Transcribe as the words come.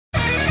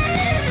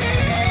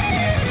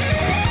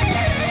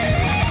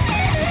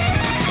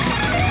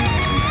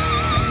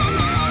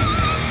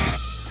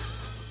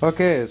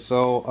Okay,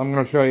 so I'm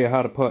going to show you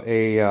how to put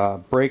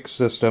a brake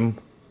system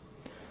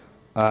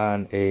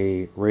on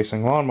a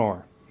racing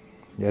lawnmower.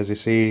 As you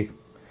see,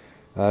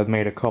 I've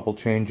made a couple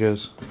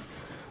changes.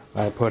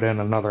 I put in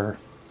another,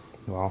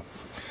 well,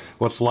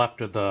 what's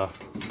left of the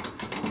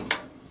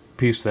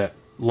piece that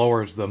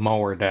lowers the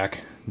mower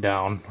deck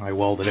down. I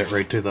welded it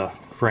right to the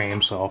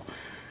frame, so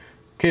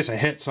in case I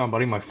hit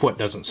somebody, my foot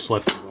doesn't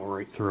slip and go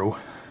right through,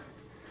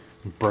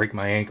 break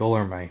my ankle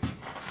or my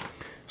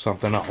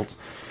something else.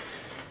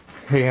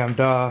 And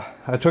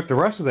I took the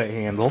rest of that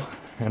handle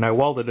and I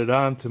welded it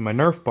onto my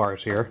Nerf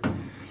bars here.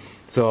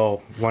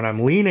 So when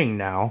I'm leaning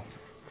now,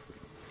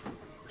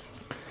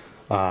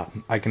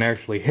 I can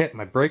actually hit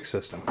my brake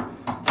system.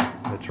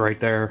 It's right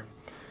there,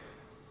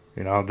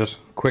 you know, just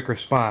quick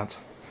response.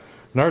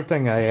 Another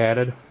thing I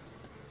added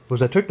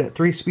was I took that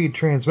 3-speed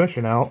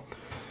transmission out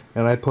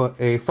and I put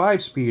a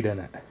 5-speed in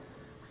it.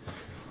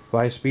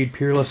 5-speed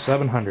Peerless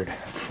 700.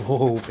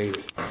 Oh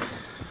baby.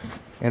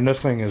 And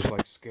this thing is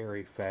like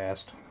scary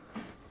fast.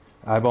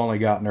 I've only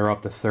gotten her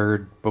up to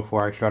 3rd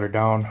before I shut her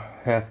down.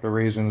 Half the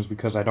reason is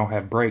because I don't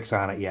have brakes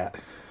on it yet,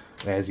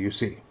 as you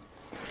see.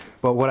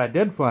 But what I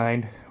did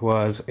find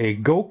was a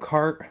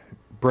go-kart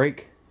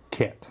brake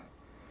kit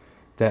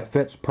that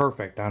fits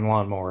perfect on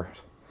lawnmowers.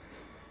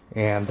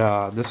 And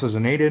this is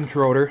an 8-inch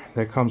rotor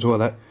that comes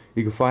with it.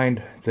 You can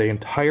find the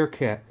entire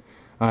kit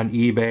on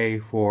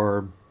eBay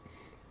for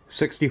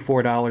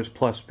 $64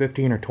 plus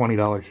 $15 or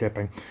 $20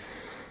 shipping.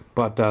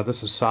 But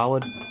this is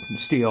solid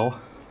steel.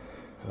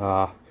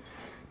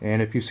 And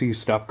if you see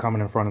stuff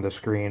coming in front of the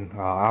screen,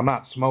 I'm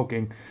not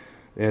smoking.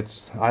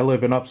 I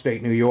live in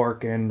upstate New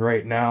York, and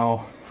right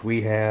now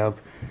we have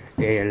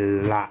a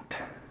lot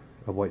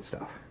of white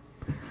stuff.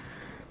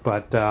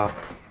 But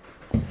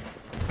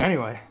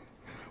anyway,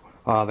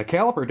 the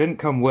caliper didn't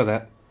come with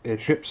it.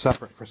 It shipped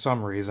separate for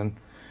some reason.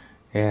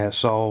 And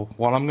so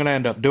what I'm going to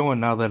end up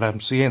doing now that I'm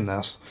seeing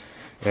this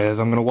is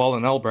I'm going to weld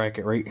an L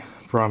bracket right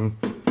from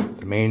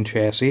the main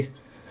chassis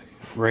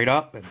right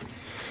up and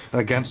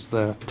against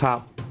the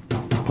top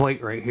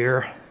plate right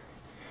here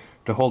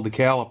to hold the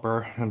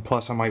caliper, and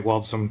plus I might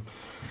weld some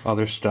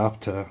other stuff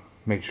to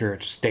make sure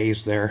it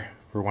stays there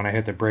for when I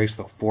hit the brakes,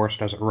 the force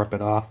doesn't rip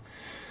it off.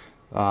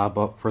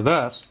 But for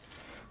this,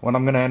 what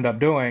I'm going to end up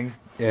doing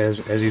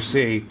is, as you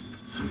see,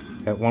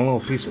 that one little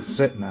piece it's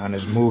sitting on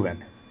is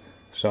moving.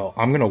 So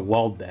I'm going to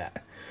weld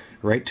that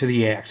right to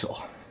the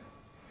axle,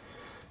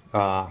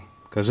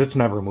 because it's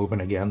never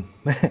moving again.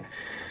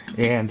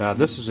 And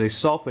this is a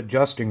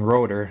self-adjusting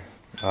rotor.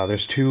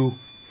 There's 2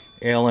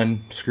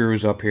 Allen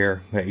screws up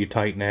here that you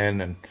tighten in,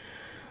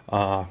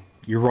 and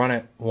you run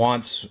it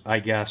once, I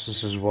guess.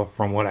 This is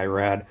from what I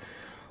read.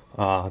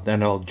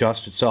 Then it'll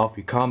adjust itself.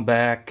 You come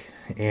back,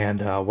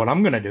 and what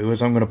I'm going to do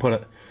is I'm going to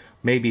put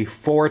maybe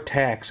 4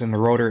 tacks in the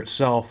rotor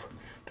itself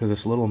to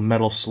this little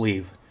metal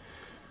sleeve.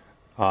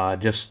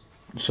 Just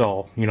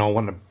so, you know,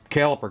 when the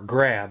caliper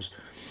grabs,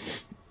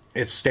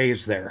 it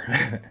stays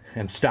there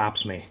and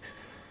stops me.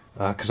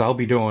 Because I'll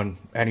be doing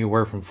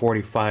anywhere from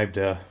 45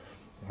 to,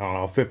 I don't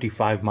know,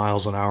 55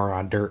 miles an hour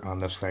on dirt on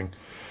this thing.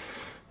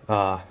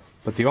 But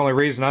the only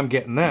reason I'm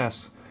getting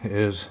this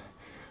is,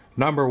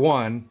 number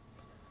one,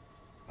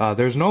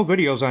 there's no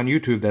videos on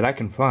YouTube that I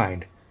can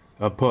find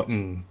of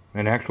putting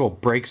an actual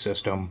brake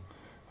system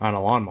on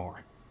a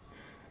lawnmower.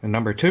 And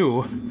number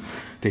two,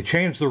 they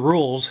changed the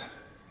rules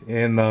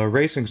in the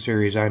racing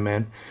series I'm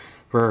in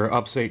for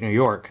upstate New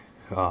York.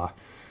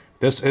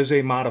 This is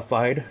a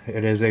modified.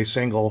 It is a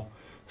single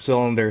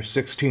cylinder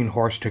 16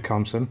 horse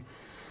Tecumseh.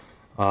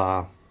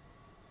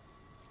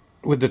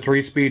 With the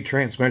 3-speed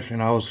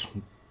transmission, I was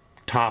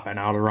topping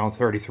out around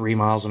 33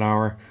 miles an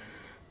hour,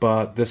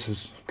 but this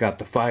has got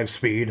the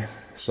 5-speed,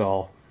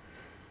 so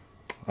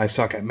I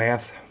suck at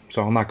math,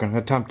 so I'm not going to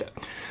attempt it.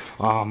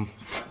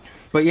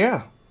 But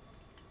yeah,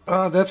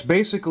 that's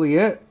basically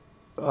it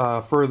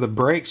for the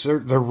brakes.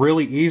 They're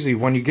really easy.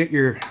 When you get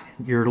your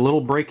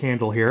little brake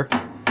handle here,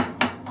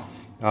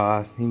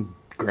 you can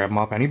grab them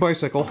off any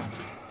bicycle.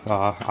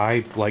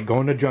 I like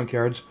going to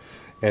junkyards,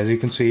 as you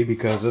can see,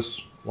 because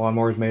this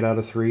lawnmower is made out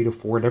of 3 to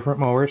 4 different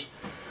mowers.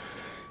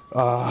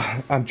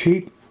 I'm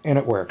cheap and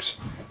it works.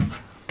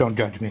 Don't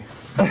judge me.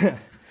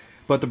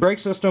 But the brake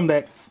system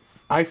that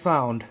I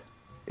found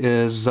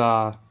is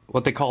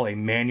what they call a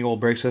manual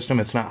brake system.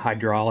 It's not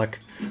hydraulic,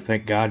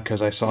 thank God,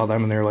 because I saw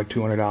them and they're like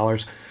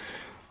 $200.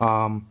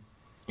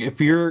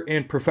 If you're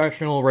in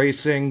professional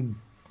racing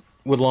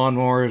with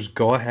lawnmowers,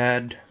 go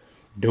ahead,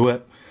 do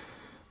it.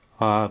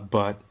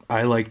 But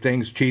I like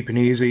things cheap and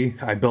easy.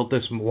 I built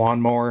this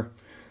lawnmower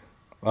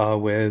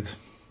with,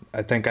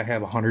 I think I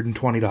have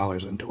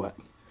 $120 into it.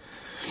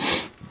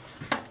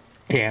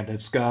 And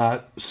it's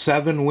got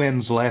 7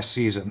 wins last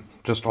season,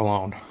 just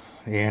alone.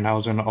 And I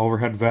was in the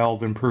overhead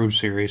valve improved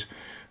series.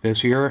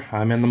 This year,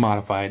 I'm in the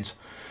modifieds.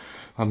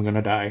 I'm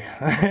gonna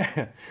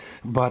die.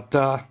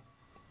 But,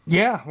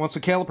 yeah, once the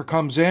caliper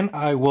comes in,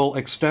 I will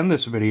extend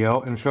this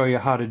video and show you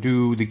how to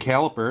do the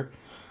caliper,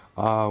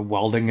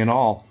 welding and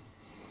all.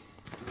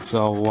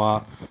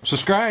 So,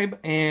 subscribe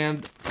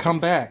and come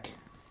back.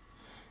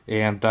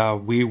 and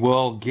we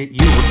will get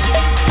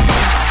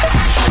you